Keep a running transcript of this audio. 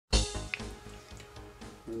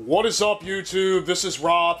What is up, YouTube? This is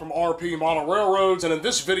Rob from RP Model Railroads, and in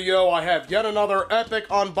this video I have yet another epic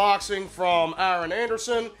unboxing from Aaron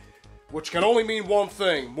Anderson, which can only mean one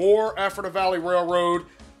thing: more Ephrata Valley Railroad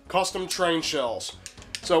custom train shells.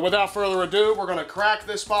 So without further ado, we're going to crack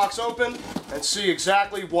this box open and see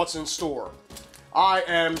exactly what's in store. I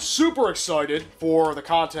am super excited for the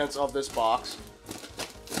contents of this box.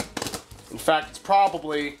 In fact, it's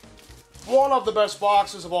probably one of the best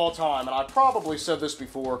boxes of all time, and I probably said this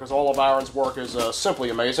before because all of Aaron's work is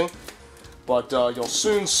simply amazing. But you'll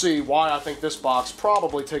soon see why I think this box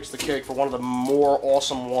probably takes the cake for one of the more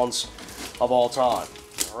awesome ones of all time.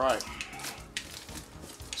 Alright.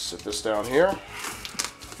 Sit this down here.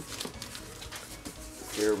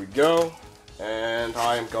 Here we go. And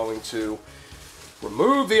I am going to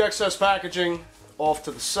remove the excess packaging off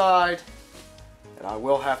to the side, and I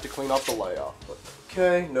will have to clean up the layout. But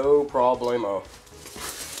okay, no problemo.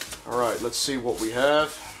 Alright, let's see what we have.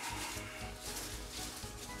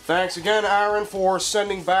 Thanks again, Aaron, for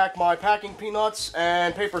sending back my packing peanuts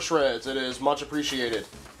and paper shreds. It is much appreciated.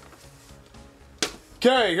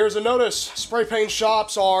 Okay, here's a notice. Spray paint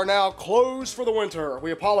shops are now closed for the winter.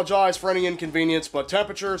 We apologize for any inconvenience, but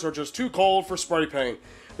temperatures are just too cold for spray paint.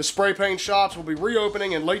 The spray paint shops will be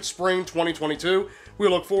reopening in late spring 2022. We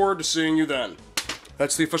look forward to seeing you then.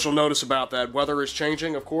 That's the official notice about that. Weather is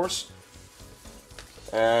changing, of course.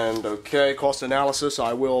 And okay, cost analysis,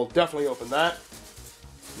 I will definitely open that.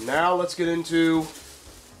 Now let's get into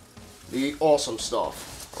the awesome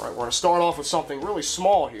stuff. Alright, we're going to start off with something really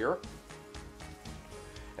small here.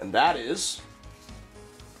 And that is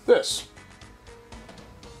this.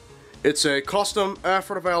 It's a custom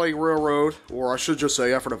Ephrata Valley Railroad, or I should just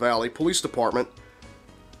say Ephrata Valley Police Department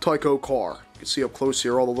Tyco car. You can see up close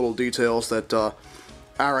here all the little details that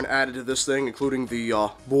Aaron added to this thing, including the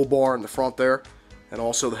bull bar in the front there, and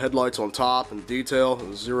also the headlights on top, and detail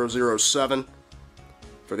 007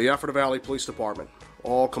 for the Ephrata Valley Police Department.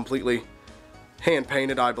 All completely hand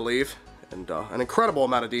painted, I believe, and an incredible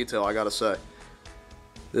amount of detail, I gotta say.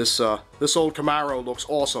 This old Camaro looks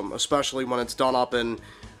awesome, especially when it's done up in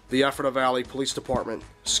the Ephrata Valley Police Department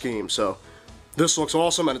scheme. So this looks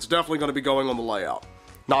awesome, and it's definitely going to be going on the layout.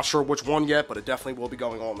 Not sure which one yet, but it definitely will be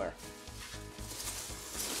going on there.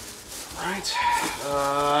 Alright.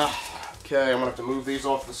 Okay, I'm going to have to move these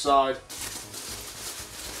off the side.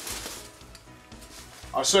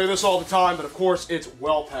 I say this all the time, but of course it's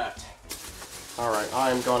well packed. Alright,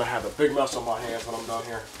 I am going to have a big mess on my hands when I'm done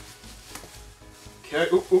here. Okay,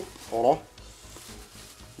 hold on.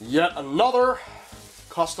 Yet another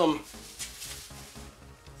custom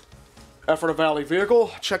Ephrata Valley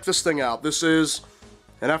vehicle. Check this thing out. This is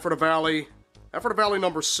an Ephrata Valley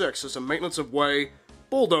number 6. It's a maintenance of way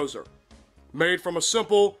bulldozer, made from a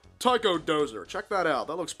simple Tyco dozer. Check that out.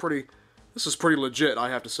 That looks pretty. This is pretty legit, I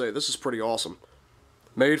have to say. This is pretty awesome.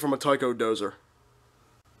 Made from a Tyco dozer.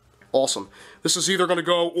 Awesome. This is either going to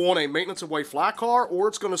go on a maintenance of way flat car, or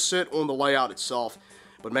it's going to sit on the layout itself.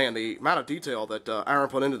 But man, the amount of detail that Aaron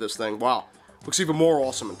put into this thing, wow, looks even more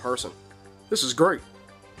awesome in person. This is great.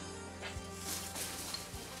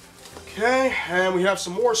 Okay, and we have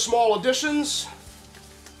some more small additions.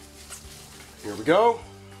 Here we go.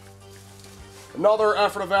 Another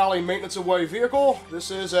Ephrata Valley maintenance of way vehicle. This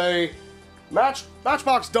is a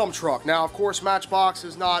Matchbox dump truck. Now, of course, Matchbox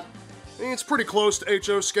is not, I mean, it's pretty close to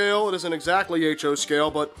HO scale. It isn't exactly HO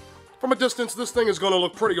scale, but from a distance, this thing is going to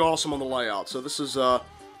look pretty awesome on the layout. So this is a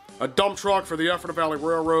dump truck for the Ephrata Valley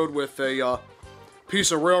Railroad with a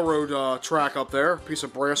piece of railroad track up there, piece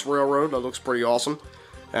of brass railroad. That looks pretty awesome.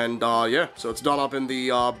 And yeah, so it's done up in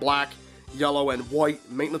the black, yellow, and white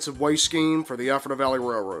maintenance of way scheme for the Ephrata Valley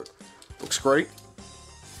Railroad. Looks great.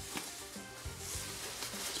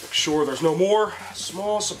 Let's make sure there's no more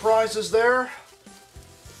small surprises there.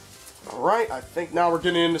 Alright, I think now we're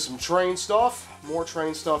getting into some train stuff. More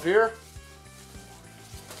train stuff here.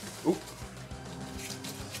 Oop.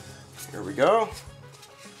 Here we go.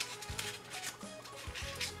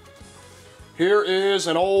 Here is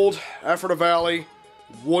an old Ephrata Valley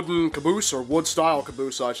wooden caboose, or wood style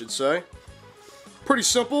caboose I should say. Pretty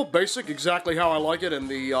simple, basic, exactly how I like it in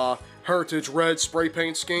the Heritage Red spray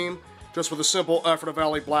paint scheme. Just with a simple Ephrata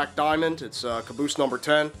Valley black diamond. It's caboose number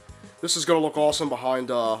 10. This is going to look awesome behind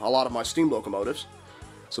a lot of my steam locomotives.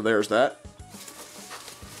 So there's that.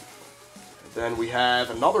 And then we have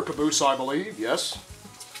another caboose, I believe. Yes.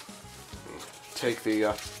 Take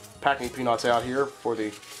the packing peanuts out here for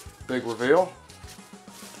the big reveal.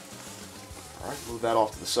 Alright, move that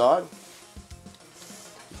off to the side.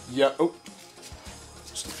 Yeah, oh.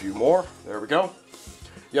 Just a few more. There we go.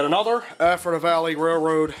 Yet another Ephrata Valley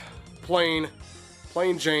Railroad plain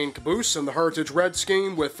plain Jane caboose in the Heritage Red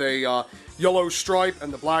scheme with a yellow stripe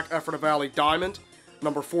and the black Ephrata Valley diamond.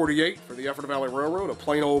 Number 48 for the Ephrata Valley Railroad, a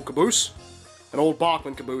plain old caboose. An old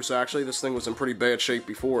Bachman caboose, actually. This thing was in pretty bad shape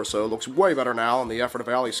before, so it looks way better now in the Ephrata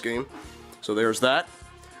Valley scheme. So there's that.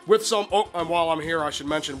 With some, oh, and while I'm here, I should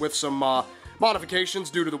mention, with some modifications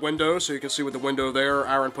due to the window. So you can see with the window there,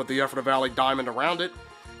 Aaron put the Ephrata Valley diamond around it.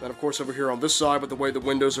 Then, of course, over here on this side, with the way the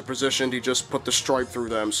windows are positioned, he just put the stripe through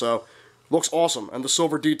them. So, looks awesome. And the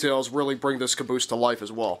silver details really bring this caboose to life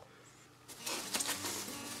as well.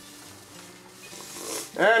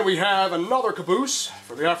 And we have another caboose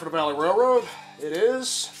for the Ephrata Valley Railroad. It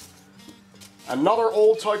is another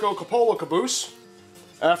old Tyco Cupola caboose.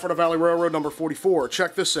 Ephrata Valley Railroad number 44.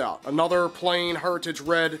 Check this out. Another plain Heritage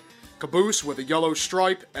Red caboose with a yellow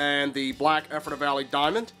stripe and the black Ephrata Valley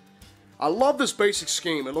diamond. I love this basic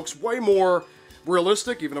scheme. It looks way more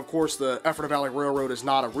realistic, even of course the Ephrata Valley Railroad is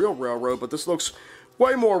not a real railroad, but this looks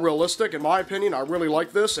way more realistic in my opinion. I really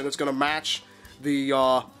like this, and it's going to match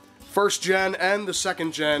the first gen and the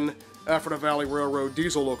second gen Ephrata Valley Railroad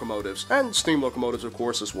diesel locomotives, and steam locomotives of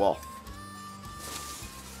course as well.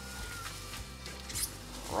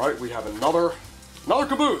 Alright, we have another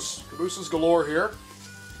caboose. Cabooses galore here.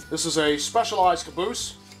 This is a specialized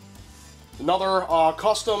caboose. Another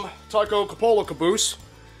custom Tyco Cupola caboose.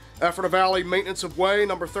 Ephrata Valley Maintenance of Way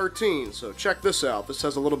number 13. So check this out. This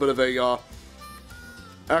has a little bit of a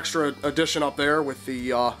extra addition up there with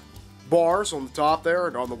the bars on the top there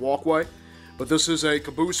and on the walkway. But this is a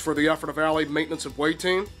caboose for the Ephrata Valley Maintenance of Way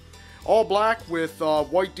team. All black with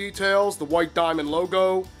white details, the white diamond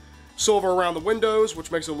logo, silver around the windows,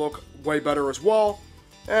 which makes it look way better as well.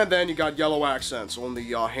 And then you got yellow accents on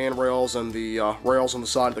the handrails and the rails on the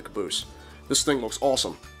side of the caboose. This thing looks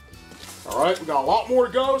awesome. Alright, we got a lot more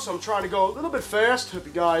to go, so I'm trying to go a little bit fast. Hope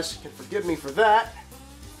you guys can forgive me for that.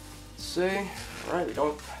 Let's see. Alright, we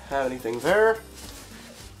don't have anything there.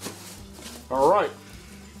 Alright.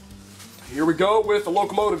 Here we go with the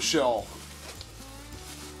locomotive shell.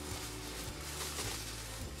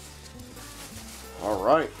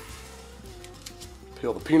 Alright.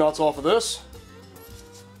 Peel the peanuts off of this.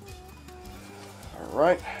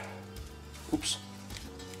 Alright. Oops.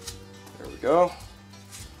 There we go.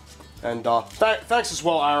 And thanks as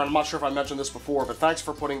well, Aaron. I'm not sure if I mentioned this before, but thanks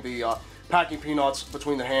for putting the packing peanuts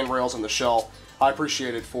between the handrails and the shell. I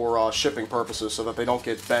appreciate it for shipping purposes, so that they don't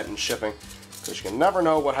get bent in shipping. Because you can never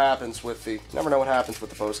know what happens with the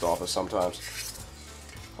post office sometimes.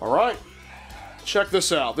 All right, check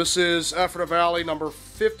this out. This is Ephrata Valley number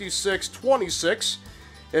 5626.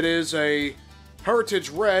 It is a Heritage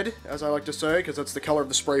Red, as I like to say, because that's the color of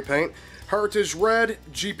the spray paint. Heritage Red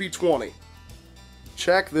GP20.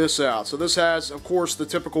 Check this out. So this has, of course, the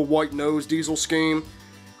typical white nose diesel scheme,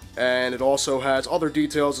 and it also has other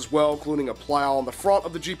details as well, including a plow on the front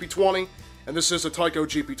of the GP20, and this is a Tyco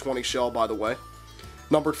GP20 shell, by the way.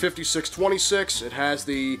 Numbered 5626. It has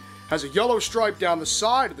a yellow stripe down the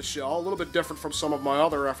side of the shell, a little bit different from some of my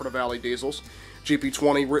other Ephrata Valley diesels.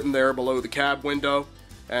 GP20 written there below the cab window,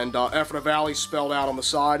 and Ephrata Valley spelled out on the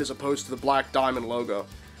side as opposed to the black diamond logo.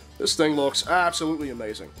 This thing looks absolutely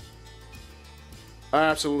amazing.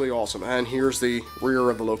 Absolutely awesome. And here's the rear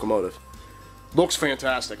of the locomotive. Looks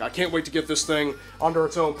fantastic. I can't wait to get this thing under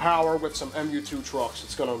its own power with some MU2 trucks.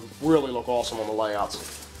 It's going to really look awesome on the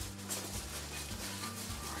layouts.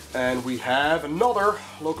 And we have another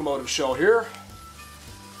locomotive shell here.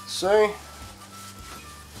 Let's see.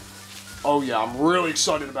 Oh yeah, I'm really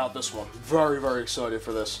excited about this one. Very, very excited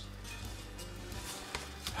for this.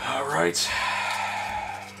 Alright.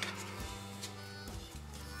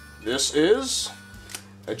 This is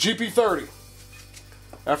a GP30.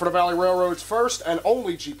 Ephrata Valley Railroad's first and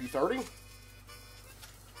only GP30.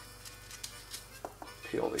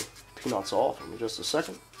 Peel the peanuts off in just a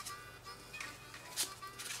second.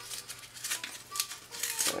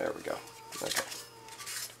 There we go. Okay.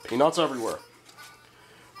 Peanuts everywhere.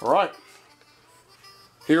 Alright.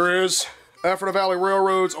 Here is Ephrata Valley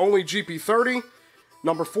Railroad's only GP30,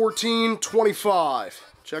 number 1425.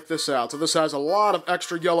 Check this out. So this has a lot of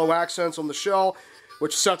extra yellow accents on the shell,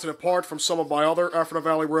 which sets it apart from some of my other Ephrata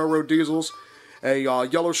Valley Railroad diesels. A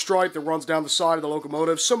yellow stripe that runs down the side of the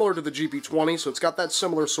locomotive, similar to the GP20, so it's got that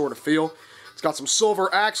similar sort of feel. It's got some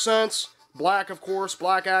silver accents, black of course,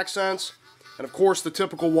 black accents, and of course the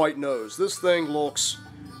typical white nose. This thing looks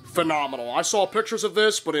phenomenal. I saw pictures of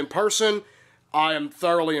this, but in person, I am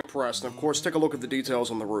thoroughly impressed. And of course, take a look at the details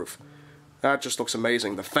on the roof. That just looks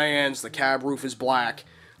amazing. The fans, the cab roof is black.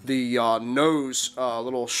 The nose,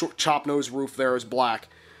 little short chop nose roof there is black.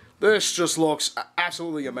 This just looks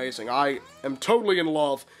absolutely amazing. I am totally in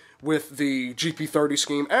love with the GP30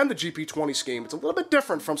 scheme and the GP20 scheme. It's a little bit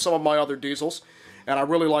different from some of my other diesels, and I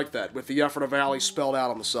really like that, with the Ephrata Valley spelled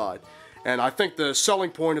out on the side. And I think the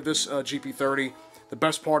selling point of this GP30, the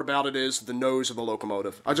best part about it is the nose of the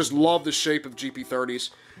locomotive. I just love the shape of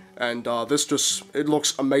GP30s, and this just, it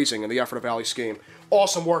looks amazing in the Ephrata Valley scheme.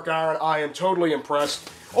 Awesome work, Aaron. I am totally impressed.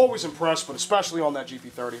 Always impressed, but especially on that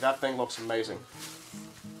GP30. That thing looks amazing.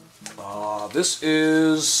 This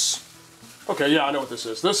is... Okay, yeah, I know what this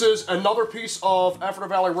is. This is another piece of Ephrata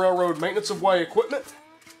Valley Railroad maintenance of way equipment.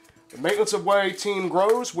 The maintenance of way team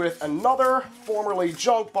grows with another formerly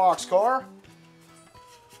junk boxcar.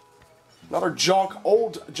 Another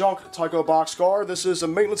old junk Tyco boxcar. This is a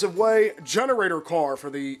maintenance of way generator car for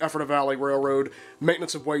the Ephrata Valley Railroad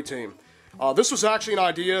maintenance of way team. This was actually an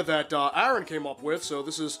idea that Aaron came up with, so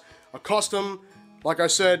this is a custom, like I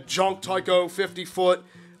said, junk Tyco 50-foot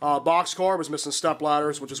boxcar. Was missing step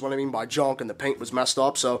ladders, which is what I mean by junk, and the paint was messed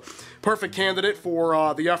up, so perfect candidate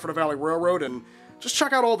for the Ephrata Valley Railroad. And just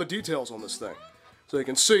check out all the details on this thing. So you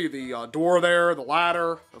can see the door there, the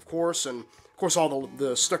ladder, of course, and of course all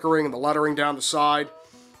the stickering and the lettering down the side.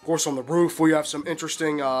 Of course on the roof we have some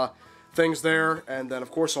interesting things there, and then of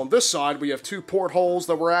course on this side we have 2 portholes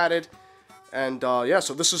that were added. And yeah,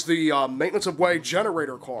 so this is the maintenance of way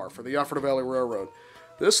generator car for the Ephrata Valley Railroad.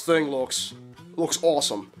 This thing looks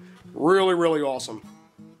awesome. Really, really awesome.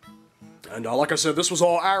 And like I said, this was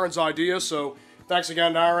all Aaron's idea, so thanks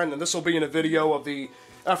again, Aaron, and this will be in a video of the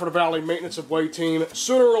Ephrata Valley Maintenance of Way team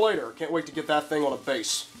sooner or later. Can't wait to get that thing on a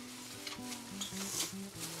base.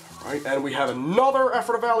 Alright, and we have another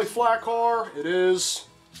Ephrata Valley flat car. It is...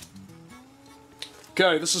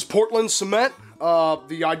 Okay, this is Portland Cement.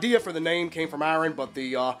 The idea for the name came from Aaron, but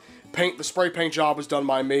the spray paint job was done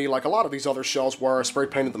by me, like a lot of these other shells were. I spray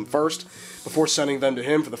painted them first before sending them to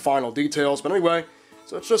him for the final details. But anyway,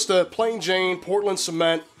 so it's just a plain Jane Portland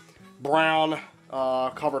Cement brown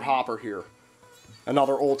covered hopper here.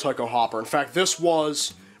 Another old Tyco hopper. In fact, this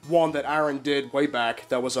was one that Aaron did way back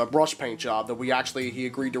that was a brush paint job that he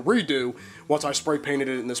agreed to redo once I spray painted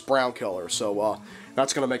it in this brown color. So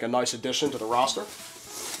that's going to make a nice addition to the roster.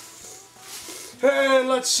 And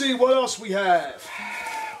let's see what else we have.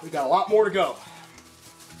 We got a lot more to go.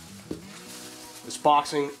 This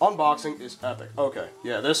unboxing is epic. Okay,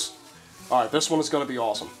 yeah, alright, this one is going to be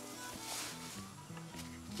awesome.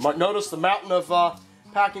 You might notice the mountain of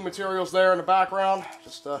packing materials there in the background.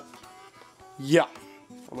 Yeah,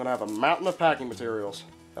 I'm going to have a mountain of packing materials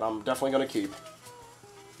that I'm definitely going to keep.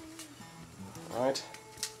 Alright.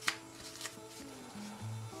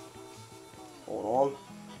 Hold on.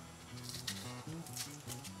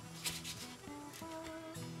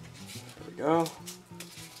 There we go.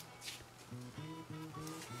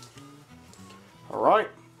 Alright,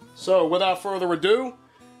 so without further ado,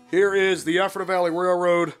 here is the Ephrata Valley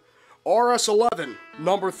Railroad RS11,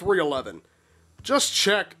 number 311. Just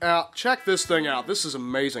check this thing out. This is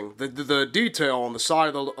amazing. The detail on the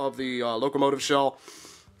side of the locomotive shell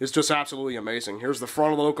is just absolutely amazing. Here's the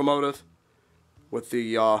front of the locomotive with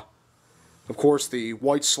the, of course, the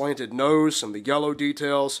white slanted nose and the yellow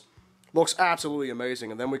details. Looks absolutely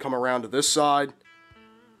amazing. And then we come around to this side.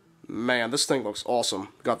 Man, this thing looks awesome.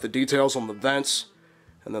 Got the details on the vents,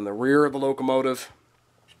 and then the rear of the locomotive,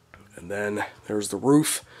 and then there's the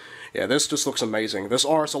roof. Yeah, this just looks amazing. This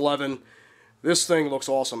RS11, this thing looks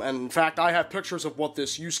awesome. And in fact, I have pictures of what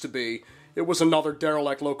this used to be. It was another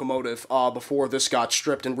derelict locomotive before this got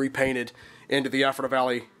stripped and repainted into the Ephrata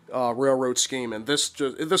Valley Railroad scheme, and this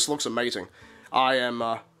looks amazing. I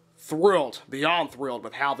am thrilled, beyond thrilled,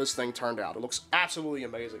 with how this thing turned out. It looks absolutely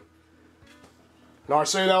amazing. Now, I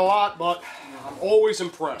say that a lot, but I'm always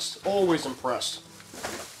impressed. Always impressed.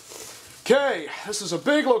 Okay, this is a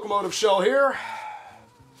big locomotive shell here.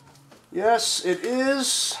 Yes, it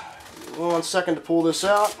is. 1 second to pull this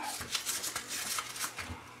out.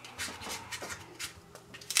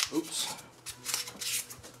 Oops.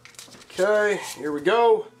 Okay, here we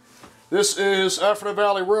go. This is Ephrata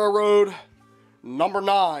Valley Railroad number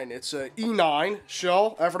 9. It's a E9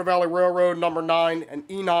 shell. Ephrata Valley Railroad number 9, an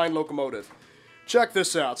E9 locomotive. Check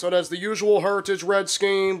this out. So it has the usual heritage red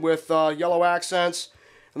scheme with yellow accents,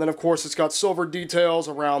 and then of course it's got silver details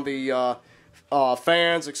around the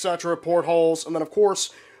fans, etc., portholes, and then of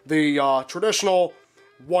course the traditional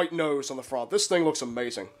white nose on the front. This thing looks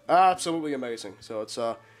amazing. Absolutely amazing. So it's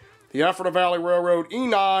the Ephrata Valley Railroad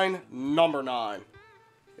E9 number 9.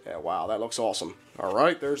 Yeah, wow, that looks awesome.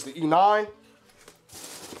 Alright, there's the E9.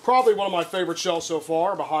 Probably one of my favorite shells so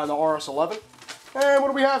far, behind the RS11. And what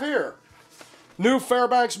do we have here? New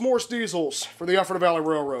Fairbanks Morse diesels for the Ephrata Valley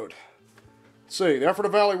Railroad. Let's see, the Ephrata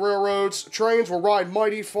Valley Railroad's trains will ride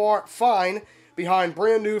mighty fine behind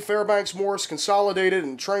brand new Fairbanks Morse consolidated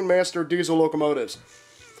and Trainmaster diesel locomotives.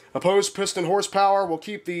 Opposed piston horsepower will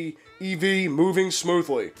keep the EV moving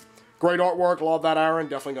smoothly. Great artwork, love that, Aaron,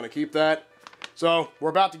 definitely going to keep that. So, we're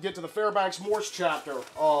about to get to the Fairbanks Morse chapter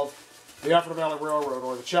of the Ephrata Valley Railroad,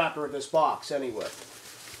 or the chapter of this box, anyway.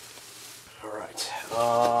 Alright,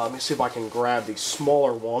 let me see if I can grab the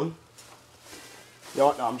smaller one. You know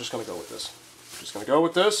what, no, I'm just going to go with this. Just going to go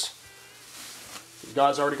with this. You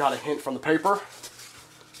guys already got a hint from the paper.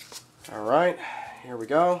 Alright, here we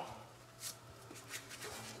go.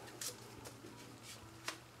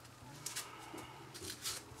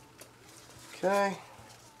 Okay.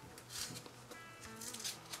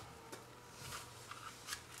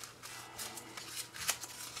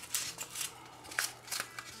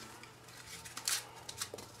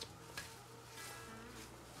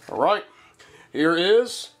 Alright, here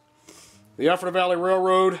is the Ephrata Valley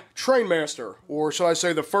Railroad Trainmaster, or should I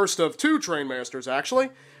say the first of two Trainmasters, actually,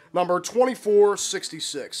 number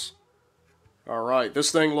 2466. Alright,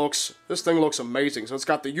 this thing looks amazing. So it's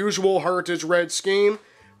got the usual heritage red scheme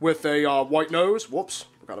with a white nose. Whoops,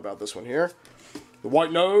 forgot about this one here. The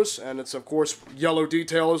white nose, and it's of course yellow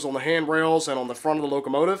details on the handrails and on the front of the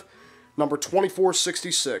locomotive. Number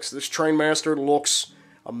 2466. This Trainmaster looks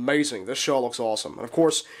amazing. This shell looks awesome. And of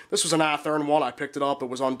course, this was an Athearn one. I picked it up. It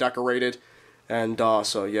was undecorated. And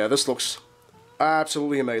so yeah, this looks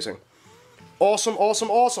absolutely amazing. Awesome,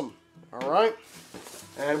 awesome, awesome. Alright.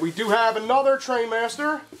 And we do have another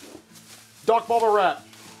Trainmaster. Duck Bubble Wrap.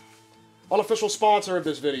 Unofficial sponsor of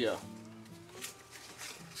this video.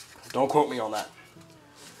 Don't quote me on that.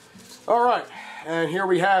 Alright. And here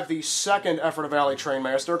we have the second Ephrata Valley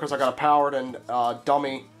Trainmaster, because I got a powered and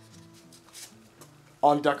dummy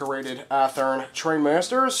undecorated Athearn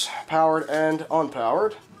Trainmasters, powered and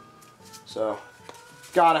unpowered. So,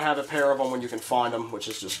 gotta have a pair of them when you can find them, which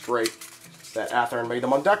is just great that Athearn made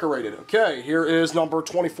them undecorated. Okay, here is number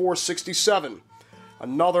 2467.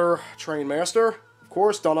 Another Trainmaster, of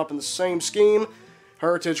course, done up in the same scheme.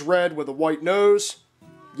 Heritage red with a white nose,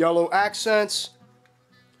 yellow accents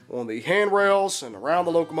on the handrails and around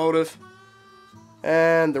the locomotive,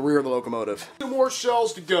 and the rear of the locomotive. Two more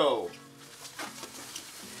shells to go.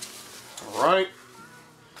 Alright,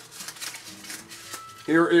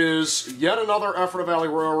 here is yet another Ephrata Valley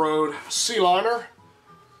Railroad Sea Liner,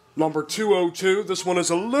 number 202. This one is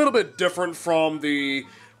a little bit different from the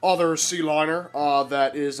other Sea Liner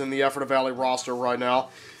that is in the Ephrata Valley roster right now,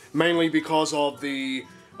 mainly because of the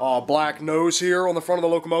black nose here on the front of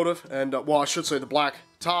the locomotive, and, well, I should say the black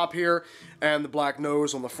top here, and the black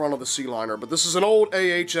nose on the front of the Sea Liner. But this is an old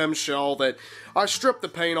AHM shell that I stripped the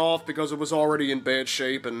paint off because it was already in bad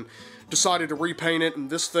shape, and decided to repaint it. And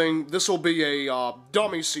this will be a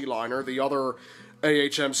dummy Sea Liner. The other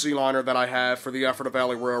AHM Sea Liner that I have for the Ephrata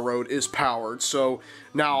Valley Railroad is powered, so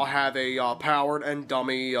now I have a powered and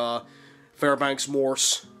dummy Fairbanks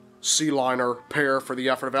Morse Sea Liner pair for the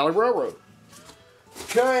Ephrata Valley Railroad.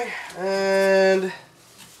 Okay, and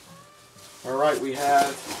alright, we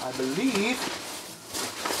have, I believe,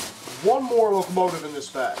 one more locomotive in this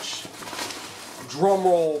batch. Drum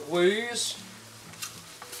roll, please.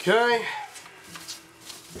 Okay.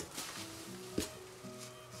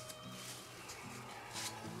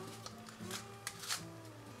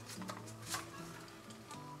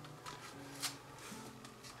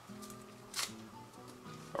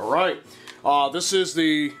 Alright, this is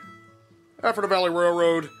the Ephrata Valley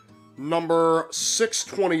Railroad number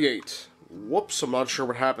 628. Whoops, I'm not sure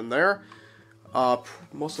what happened there.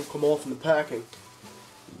 Must have come off in the packing.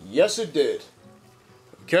 Yes, it did.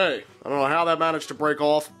 Okay, I don't know how that managed to break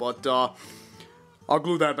off, but I'll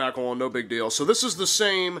glue that back on, no big deal. So this is the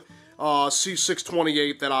same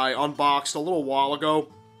C628 that I unboxed a little while ago.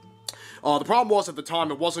 The problem was at the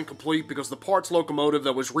time it wasn't complete because the parts locomotive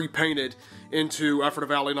that was repainted into Ephrata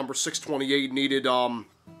Valley number 628 needed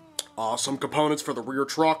some components for the rear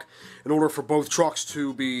truck in order for both trucks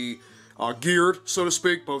to be geared, so to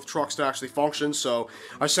speak, both trucks to actually function. So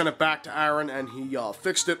I sent it back to Aaron and he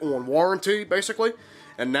fixed it on warranty, basically.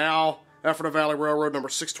 And now Ephrata Valley Railroad number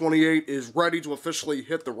 628 is ready to officially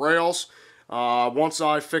hit the rails once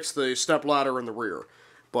I fix the step ladder in the rear.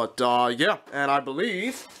 But yeah, and I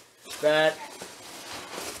believe that,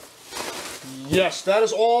 yes, that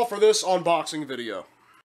is all for this unboxing video.